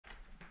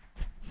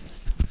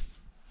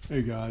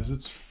Hey guys,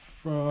 it's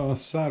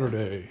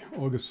Saturday,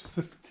 August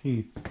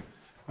 15th.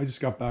 I just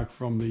got back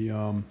from the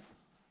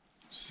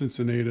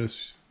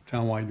Cincinatus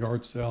Townwide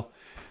yard sale.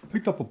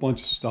 Picked up a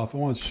bunch of stuff. I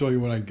want to show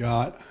you what I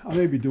got. I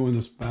may be doing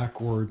this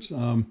backwards.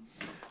 I'll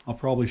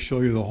probably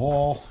show you the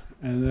haul,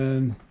 and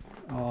then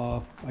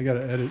I got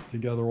to edit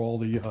together all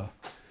the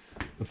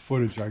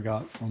footage I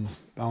got from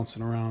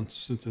bouncing around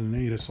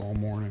Cincinatus all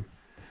morning.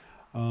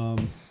 Yeah,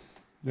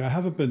 I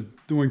haven't been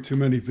doing too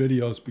many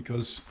videos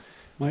because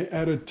my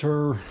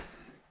editor,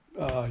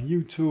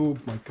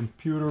 YouTube, my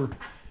computer,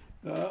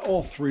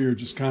 all three are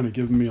just kind of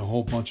giving me a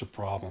whole bunch of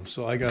problems.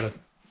 So I gotta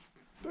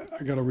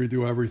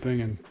redo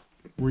everything and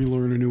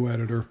relearn a new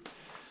editor.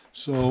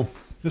 So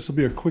this will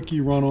be a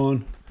quickie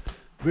run-on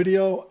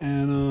video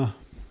and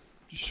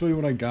just show you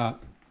what I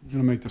got. I'm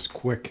gonna make this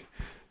quick.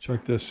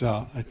 Check this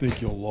out. I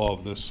think you'll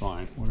love this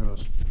sign. Look at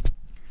this.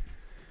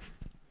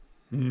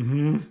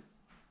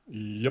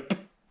 Yep.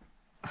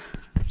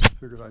 Just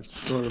figured I'd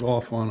start it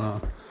off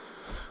on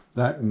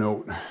that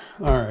note.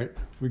 All right,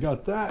 we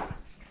got that.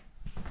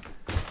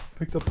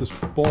 Picked up this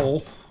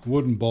bowl,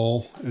 wooden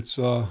bowl. It's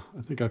I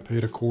think I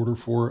paid $1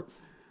 for it.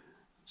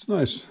 It's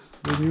nice,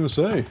 made in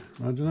USA.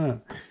 Imagine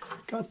that.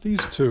 Got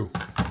these two.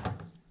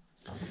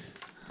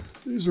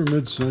 These are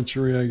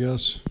mid-century, I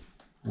guess.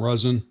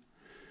 Resin.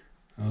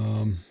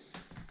 I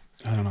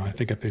don't know. I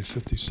think I paid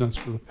 50 cents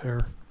for the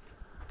pair.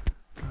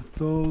 Got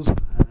those. And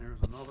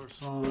there's another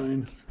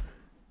sign.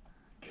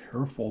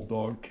 Careful,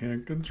 dog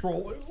can't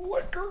control his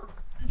liquor.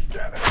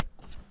 Get it.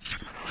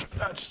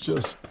 That's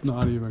just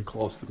not even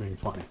close to being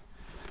funny.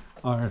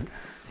 All right.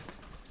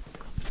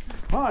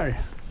 Hi.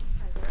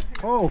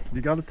 Oh,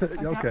 you got to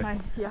take. Okay.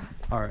 Yeah.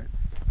 All right.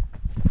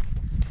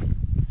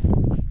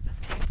 I'm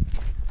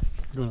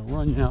gonna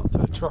run you out to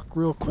the truck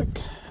real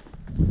quick.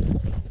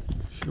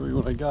 Show you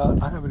what I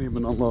got. I haven't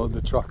even unloaded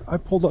the truck. I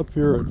pulled up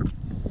here at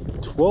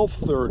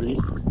 12:30.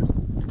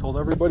 Told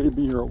everybody to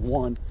be here at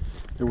 1.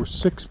 There were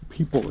 6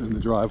 people in the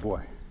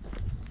driveway.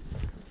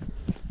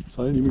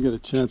 So I didn't even get a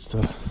chance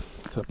to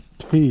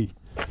pee.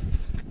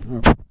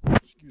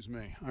 Excuse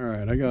me. All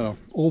right, I got a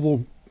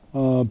oval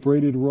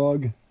braided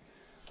rug,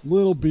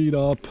 little beat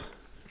up,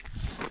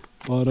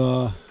 but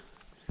I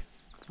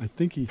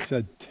think he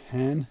said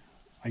 10.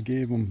 I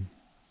gave him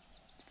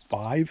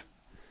 $5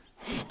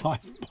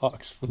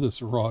 for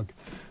this rug.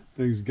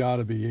 Thing's got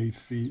to be 8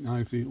 feet,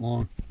 9 feet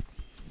long.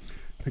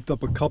 Picked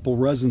up a couple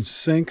resin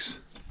sinks,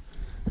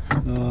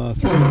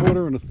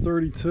 3/4 and a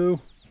 32.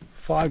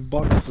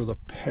 $5 for the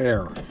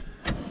pair.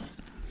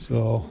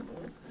 So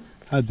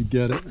had to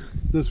get it.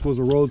 This was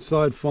a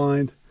roadside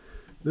find.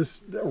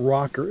 This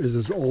rocker is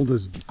as old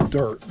as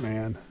dirt,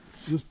 man.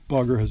 This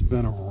bugger has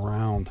been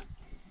around.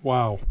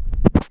 Wow.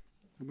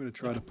 I'm gonna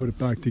try to put it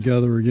back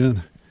together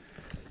again.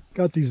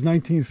 Got these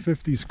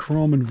 1950s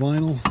chrome and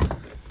vinyl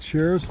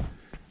chairs,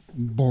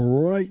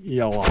 bright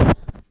yellow.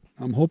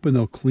 I'm hoping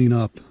they'll clean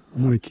up.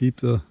 I'm gonna keep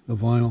the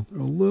vinyl. They're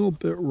a little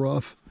bit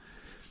rough,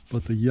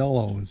 but the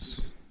yellow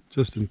is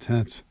just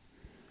intense.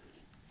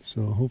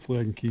 So hopefully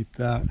I can keep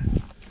that.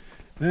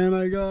 And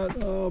I got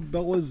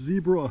Bella's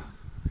Zebra.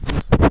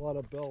 There's a lot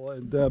of Bella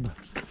and Deb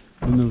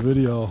in the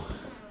video.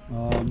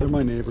 They're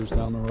my neighbors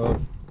down the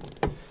road.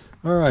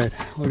 All right,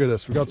 look at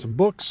this. We got some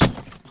books.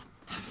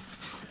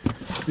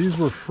 These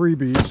were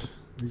freebies.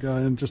 We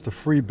got in just a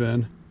free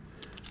bin.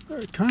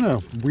 They're kind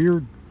of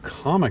weird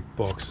comic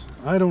books.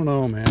 I don't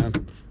know, man.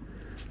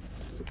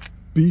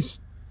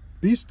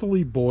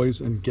 Beastly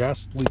boys and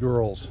ghastly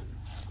girls.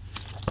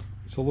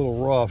 It's a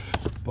little rough,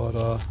 but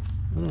I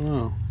don't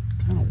know.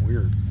 Kind of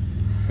weird.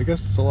 I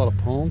guess it's a lot of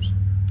poems.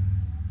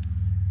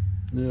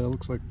 Yeah, it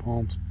looks like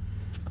poems.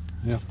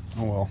 Yeah,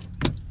 oh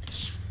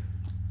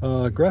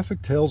well.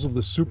 Graphic tales of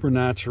the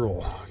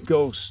supernatural,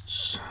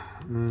 ghosts,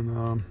 and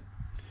I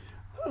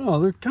don't know,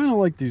 they're kind of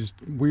like these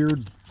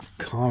weird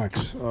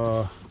comics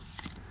that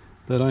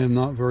I am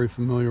not very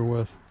familiar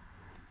with.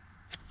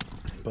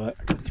 But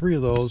I got 3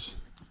 of those.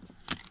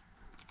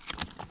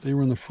 They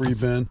were in the free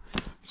bin.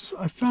 So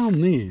I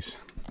found these.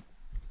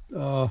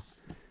 They're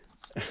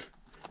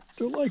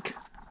like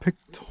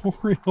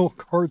pictorial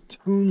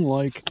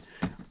cartoon-like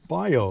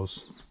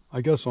bios,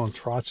 I guess, on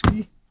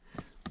Trotsky,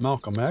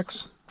 Malcolm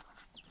X.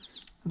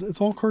 It's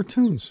all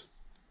cartoons.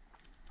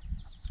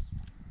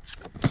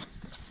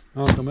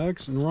 Malcolm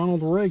X and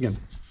Ronald Reagan.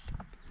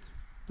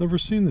 Never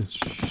seen this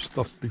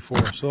stuff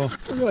before, so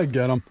we're gonna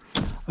get them.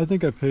 I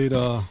think I paid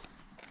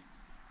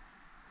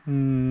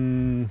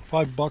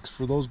 $5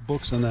 for those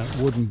books and that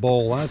wooden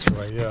bowl. That's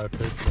right, yeah, I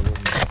paid for the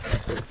wooden bowl.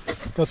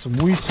 Got some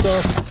Wii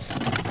stuff.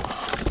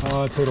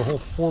 I paid a whole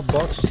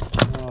 $4.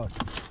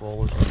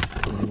 Controllers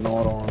are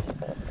not on.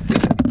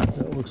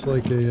 That looks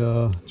like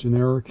a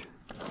generic.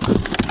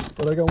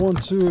 But I got 1,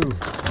 2,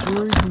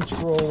 3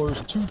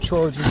 controllers, 2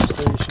 charging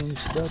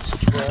stations. That's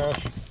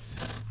trash.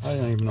 I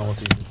don't even know what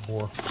these are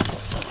for.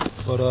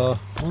 But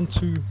 1,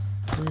 2,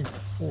 3,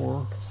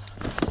 4.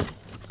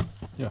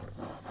 Yeah,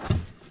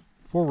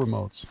 4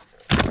 remotes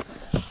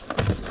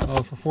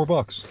for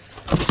 $4.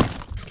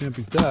 Can't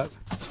beat that.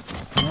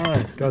 All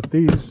right, got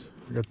these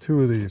I got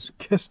 2 of these.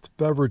 Kissed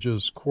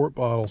Beverages quart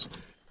bottles,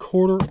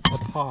 quarter a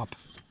pop.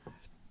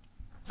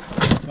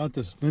 Got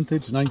this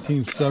vintage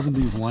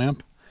 1970s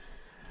lamp.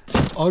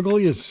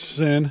 Ugly as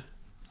sin,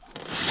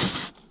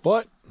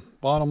 but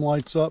bottom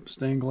lights up,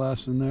 stained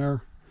glass in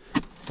there.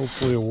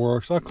 Hopefully it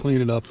works. I'll clean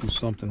it up, do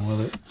something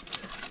with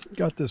it.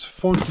 Got this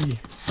funky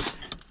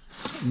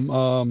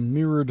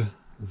mirrored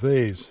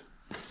vase.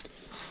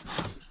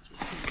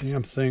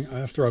 Damn thing,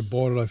 after I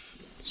bought it, I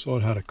saw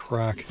it had a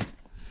crack.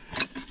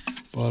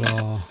 But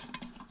I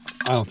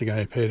don't think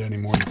I paid any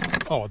more than,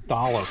 oh,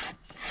 $1.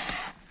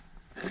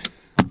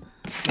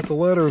 Got the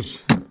letters,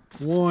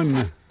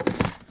 1.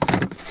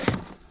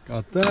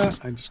 Got that.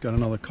 I just got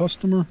another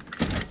customer.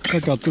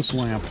 Check out this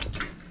lamp.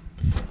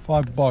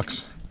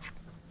 $5.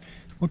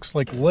 Looks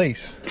like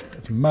lace.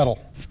 It's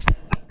metal.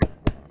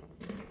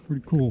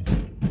 Pretty cool.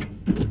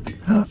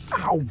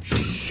 Ow,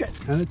 shit.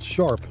 And it's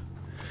sharp.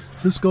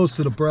 This goes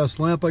to the brass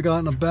lamp I got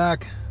in the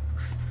back.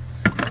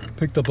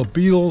 Picked up a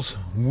Beatles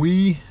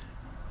N.Y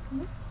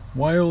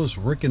wireless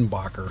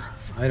Rickenbacker.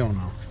 I don't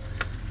know.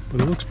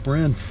 But it looks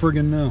brand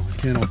friggin' new. I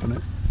can't open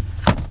it.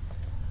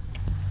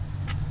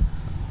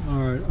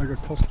 Alright, I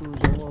got customers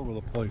all over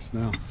the place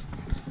now.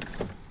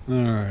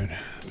 Alright,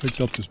 picked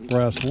up this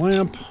brass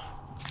lamp.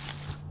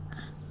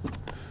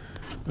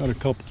 Got a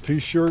couple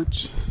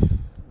t-shirts.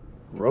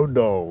 Road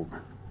Dog.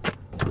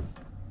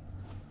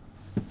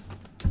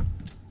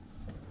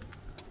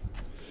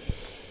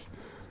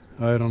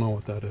 I don't know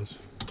what that is.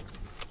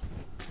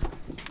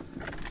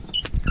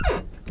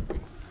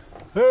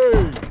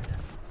 Hey!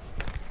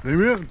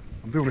 Damien?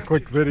 I'm doing a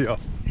quick video.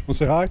 Want to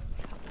say hi?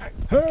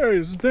 Hey,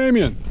 this is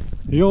Damien.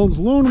 He owns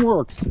Loon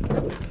Works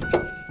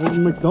over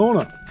in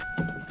McDonough.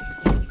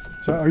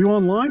 So, are you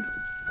online?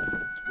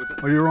 What's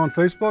that? Are you on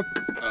Facebook?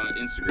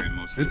 Instagram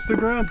mostly.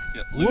 Instagram?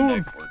 Yeah, Loon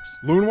Knife Works.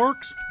 Loon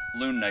Works?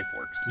 Loon Knife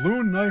Works.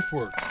 Loon Knife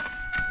Works.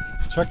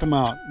 Check him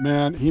out,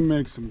 man. He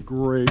makes some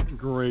great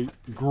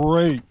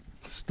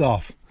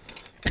stuff.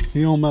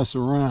 He don't mess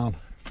around.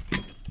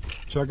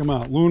 Check him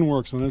out. Loon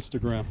Works on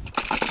Instagram.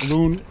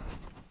 Loon.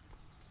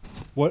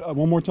 What?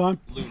 One more time?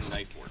 Loon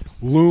Knife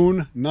Works.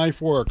 Loon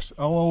Knife Works.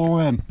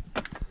 L-O-O-N.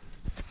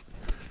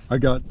 I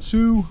got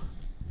 2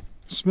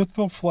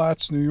 Smithville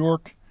Flats, New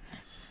York,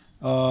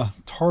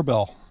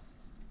 Tarbell,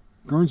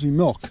 Guernsey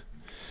milk.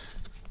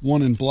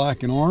 1 in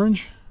black and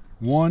orange,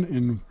 1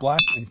 in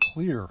black and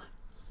clear.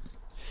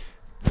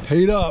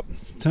 Paid up,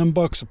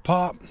 $10 a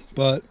pop,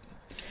 but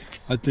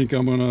I think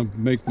I'm gonna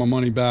make my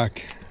money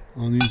back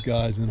on these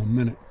guys in a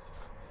minute.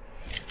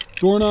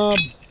 Doorknob.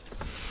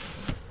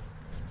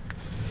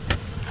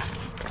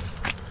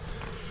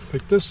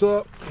 Pick this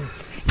up.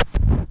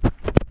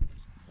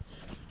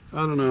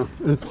 I don't know.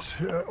 It's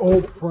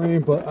old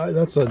frame, but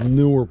that's a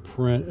newer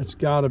print. It's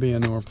got to be a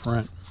newer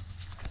print.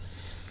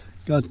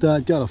 Got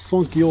that. Got a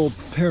funky old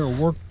pair of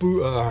work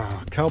boot,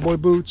 cowboy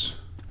boots.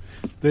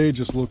 They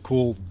just look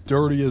cool.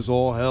 Dirty as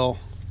all hell.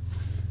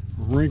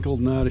 Wrinkled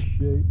and out of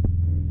shape.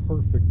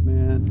 Perfect,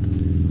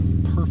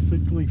 man.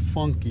 Perfectly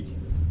funky.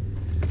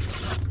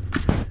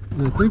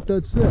 And I think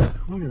that's it.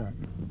 Look at that.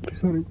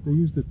 So they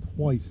used it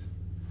twice.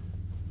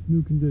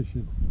 New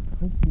condition.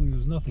 Hopefully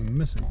there's nothing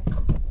missing.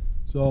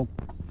 So,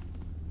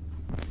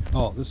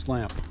 oh, this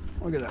lamp.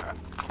 Look at that.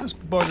 This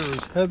bugger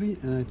is heavy,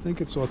 and I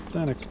think it's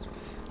authentic.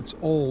 It's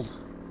old,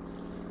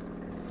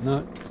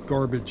 not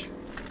garbage.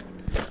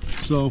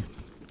 So,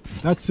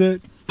 that's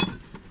it.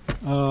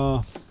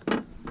 Done.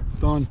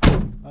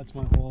 That's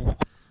my haul.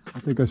 I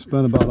think I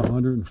spent about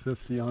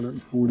 150,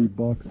 140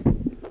 bucks.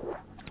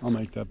 I'll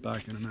make that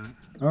back in a minute.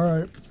 All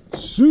right.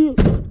 See you.